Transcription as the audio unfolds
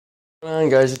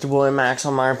Hey guys, it's your boy Max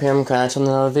on my RPM coming at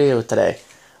another video today.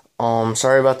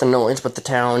 Sorry about the noise, but the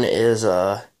town is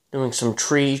doing some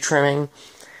tree trimming,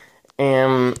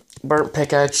 and Burnt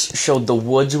Pickaxe showed the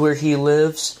woods where he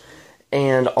lives,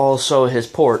 and also his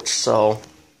porch. So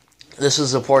this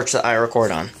is the porch that I record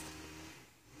on.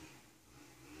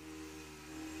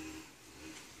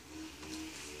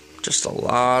 Just a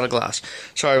lot of glass.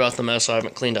 Sorry about the mess, I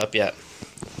haven't cleaned up yet.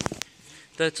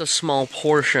 That's a small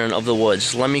portion of the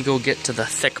woods. Let me go get to the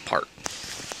thick part.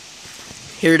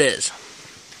 Here it is.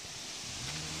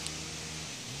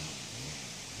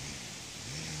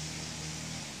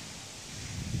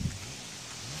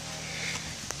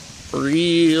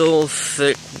 Real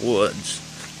thick woods.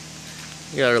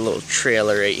 We got our little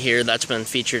trailer right here. That's been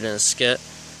featured in a skit.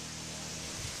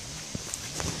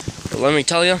 But let me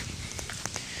tell you,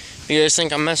 if you guys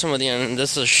think I'm messing with you and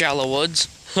this is shallow woods,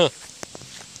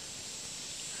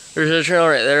 there's a trail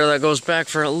right there that goes back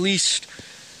for at least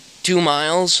 2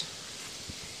 miles.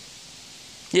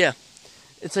 Yeah,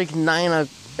 it's like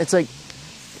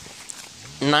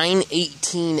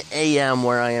 9:18 a.m.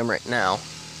 where I am right now,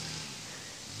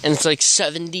 and it's like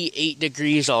 78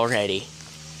 degrees already.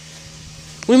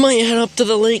 We might head up to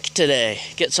the lake today,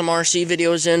 get some RC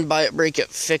videos in. Buy It, Break It,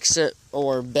 Fix It,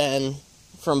 or Ben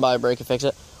from Buy It, Break It, Fix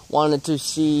It wanted to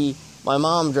see my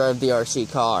mom drive the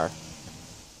RC car.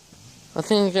 I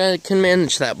think I can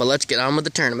manage that, but let's get on with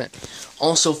the tournament.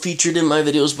 Also featured in my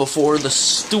videos before, the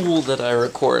stool that I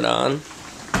record on.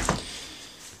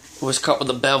 It was cut with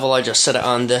a bevel. I just set it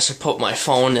on this. I put my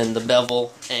phone in the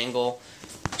bevel angle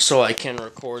so I can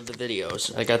record the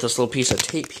videos. I got this little piece of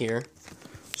tape here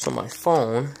so my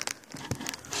phone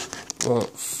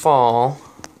won't fall.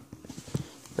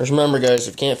 Just remember, guys,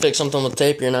 if you can't fix something with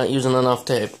tape, you're not using enough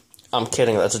tape. I'm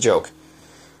kidding, that's a joke.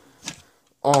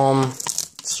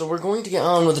 So we're going to get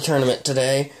on with the tournament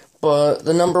today, but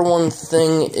the number one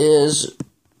thing is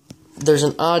there's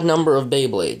an odd number of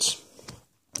Beyblades.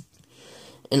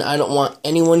 And I don't want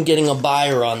anyone getting a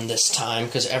buy run this time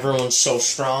because everyone's so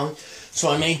strong. So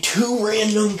I made 2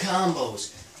 random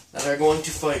combos that are going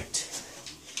to fight.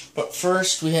 But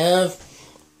first we have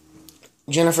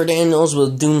Jennifer Daniels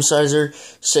with Doomsizer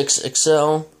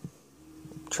 6XL.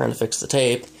 Trying to fix the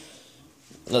tape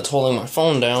that's holding my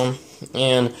phone down.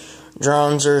 And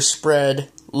Dronzer Spread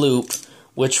Loop,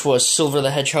 which was Silver the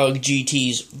Hedgehog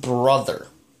GT's brother.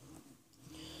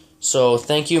 So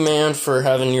thank you, man, for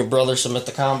having your brother submit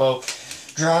the combo.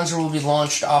 Dronzer will be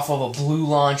launched off of a blue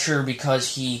launcher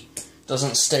because he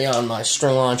doesn't stay on my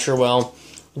string launcher well.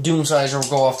 Doomsizer will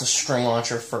go off the string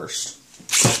launcher first.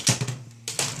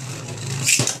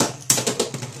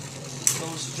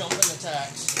 Those jumping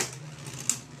attacks.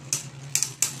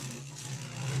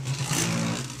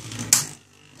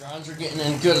 Drons are getting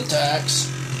in good attacks.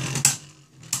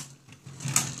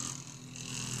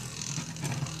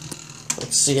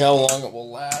 Let's see how long it will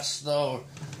last, though.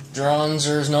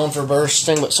 Dronzer is known for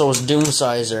bursting, but so is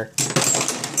Doomsizer.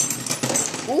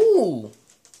 Ooh!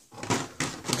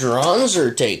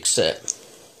 Dronzer takes it.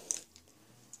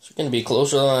 It's going to be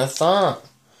closer than I thought.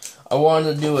 I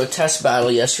wanted to do a test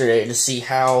battle yesterday to see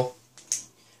how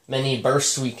many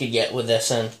bursts we could get with this,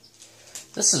 and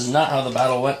this is not how the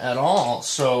battle went at all,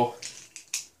 so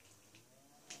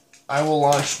I will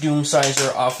launch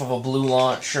Doomsizer off of a blue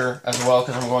launcher as well,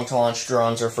 because I'm going to launch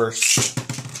Dronzer first.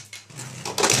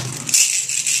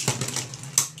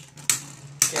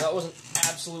 Okay, that was an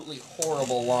absolutely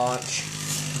horrible launch.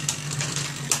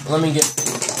 Let me get...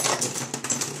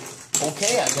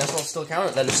 Okay, I guess I'll still count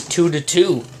it. That is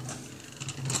 2-2.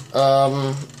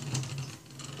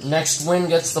 Next win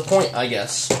gets the point, I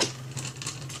guess.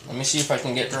 Let me see if I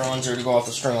can get Dronzer to go off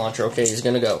the string launcher. Okay, he's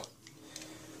gonna go.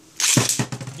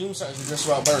 Doomsizer just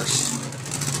about burst.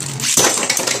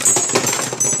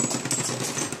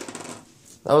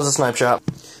 That was a snipe shot.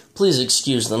 Please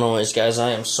excuse the noise, guys. I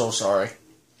am so sorry.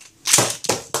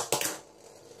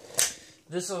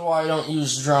 This is why I don't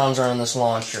use Dronzer on this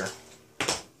launcher.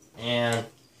 And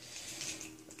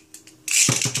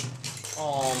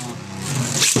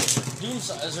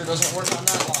Doomsizer doesn't work on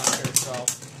that launcher, so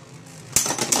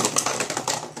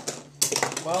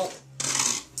well,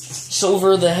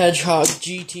 Silver the Hedgehog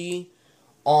GT,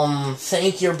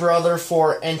 thank your brother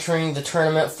for entering the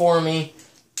tournament for me.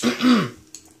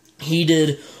 He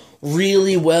did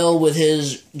really well with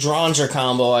his Dronzer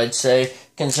combo, I'd say,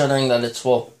 considering that it's,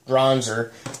 well,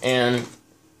 Dronzer. And,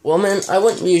 well, man, I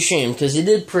wouldn't be ashamed, because he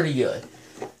did pretty good.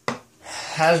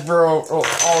 Hasbro, all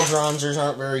Dronzers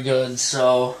aren't very good,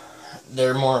 so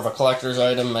they're more of a collector's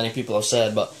item, many people have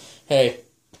said, but, hey,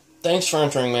 thanks for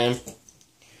entering, man.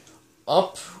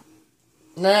 Up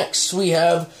next, we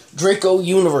have Draco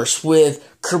Universe with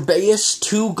Kerbeus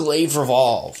 2 Glaive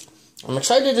Revolve. I'm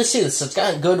excited to see this. It's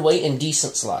got good weight and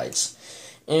decent slides.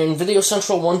 And Video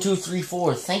Central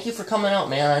 1234. Thank you for coming out,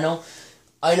 man.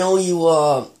 I know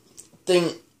you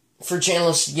think for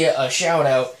channels to get a shout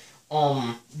out,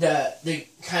 that they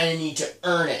kind of need to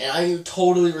earn it, and I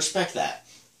totally respect that.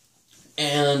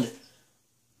 And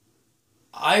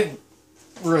I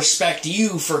respect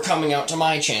you for coming out to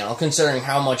my channel, considering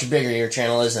how much bigger your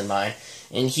channel is than mine.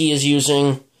 And he is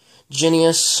using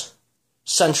Genius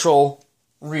Central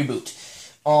Reboot.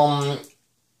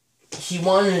 He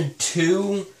wanted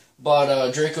 2,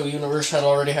 but Draco Universe had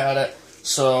already had it,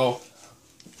 so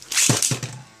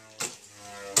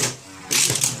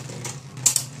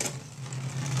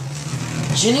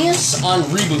Genius on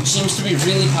Reboot seems to be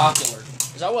really popular.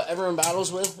 Is that what everyone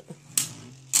battles with?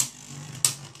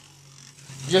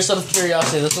 Just out of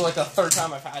curiosity, this is like the 3rd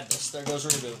time I've had this. There goes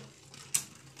Reboot.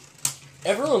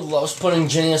 Everyone loves putting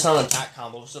Genius on attack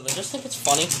combos, so they just think it's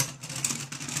funny.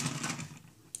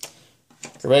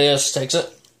 Kerbeus takes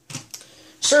it.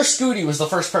 Sir Scooty was the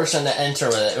first person to enter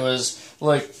with it. It was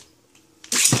like,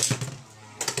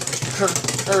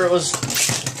 it was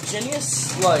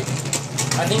Genius, like,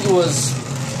 I think it was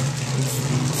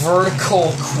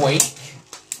Vertical Quake.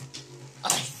 I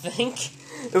think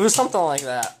it was something like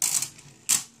that.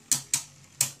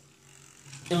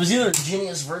 It was either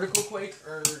Genius Vertical Quake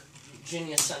or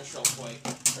Genius Central Quake.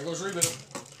 There goes Reboot.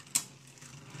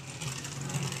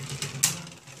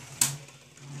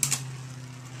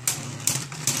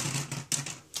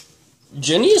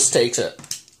 Genius takes it.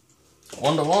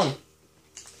 1-1.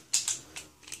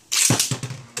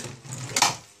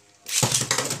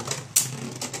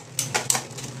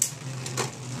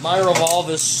 My Revolve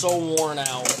is so worn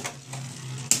out.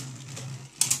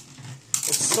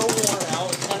 It's so worn out,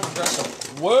 it's kind of aggressive.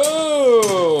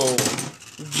 Whoa!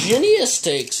 Genius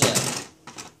takes it.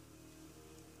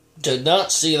 Did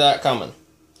not see that coming.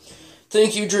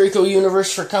 Thank you, Draco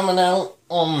Universe, for coming out.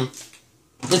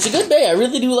 It's a good day. I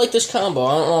really do like this combo.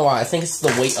 I don't know why. I think it's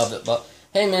the weight of it, but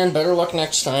hey, man, better luck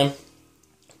next time.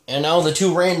 And now the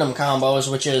 2 random combos,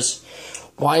 which is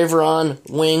Wyvern,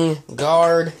 Wing,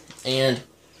 Guard, and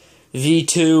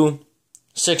V2,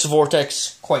 6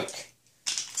 Vortex, Quake.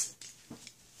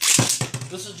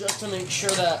 This is just to make sure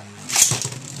that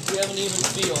we have an even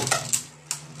field.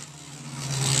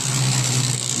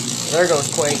 There goes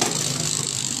Quake.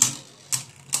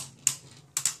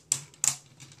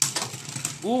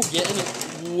 Ooh, getting it.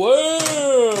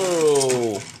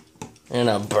 Whoa! And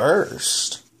a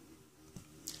burst.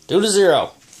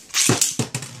 2-0.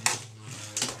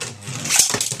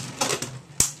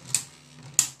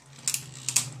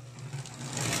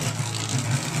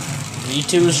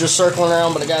 V2 is just circling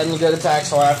around, but it got any good attack,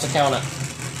 so I have to count it.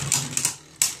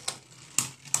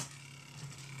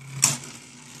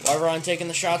 Wyvern taking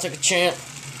the shots like a champ.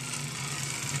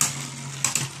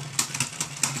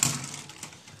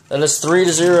 That is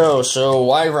 3-0, so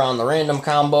Wyvern, the random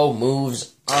combo,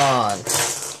 moves on.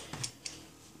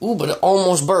 Ooh, but it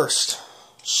almost burst.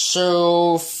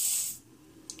 So,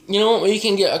 you know what, we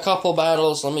can get a couple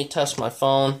battles. Let me test my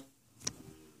phone.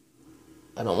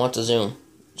 I don't want to zoom.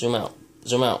 Zoom out.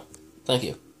 Zoom out. Thank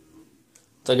you.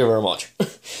 Thank you very much.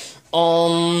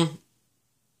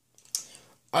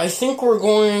 I think we're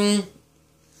going...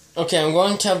 Okay, I'm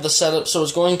going to have the setup, so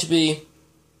it's going to be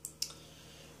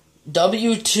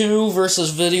W2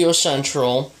 versus Video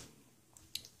Central.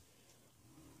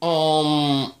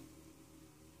 The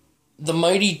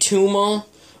Mighty Tuma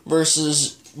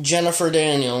versus Jennifer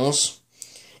Daniels.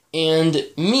 And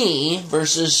me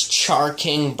versus Char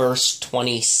King Burst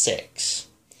 26.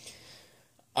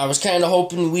 I was kind of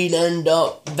hoping we'd end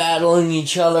up battling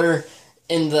each other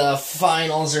in the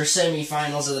finals or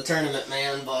semifinals of the tournament,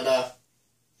 man, but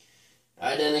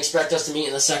I didn't expect us to meet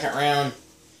in the 2nd round.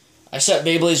 I set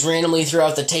Beyblades randomly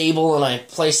throughout the table, and I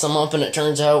placed them up, and it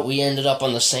turns out we ended up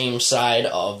on the same side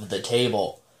of the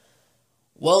table.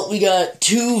 Well, we got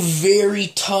 2 very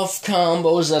tough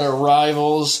combos that are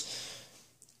rivals,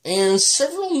 and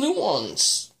several new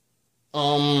ones.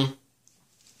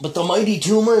 But the Mighty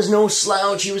Tuma is no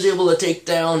slouch. He was able to take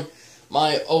down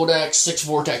my Odax 6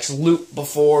 Vortex loop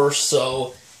before,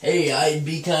 so hey, I'd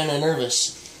be kind of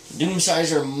nervous.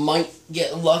 Doomsizer might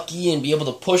get lucky and be able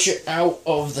to push it out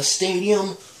of the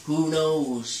stadium. Who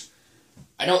knows?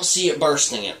 I don't see it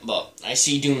bursting it, but I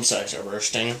see Doomsizer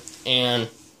bursting. And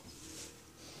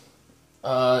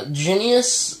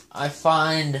Genius, I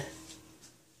find...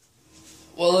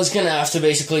 Well, it's going to have to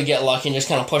basically get lucky and just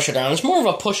kind of push it down. It's more of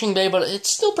a pushing bay, but it's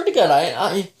still pretty good.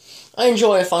 I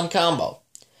enjoy a fun combo.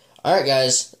 Alright,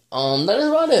 guys. That is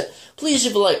about it. Please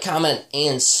leave a like, comment,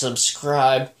 and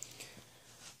subscribe.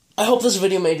 I hope this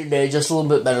video made your day just a little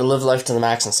bit better. Live life to the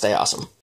max and stay awesome.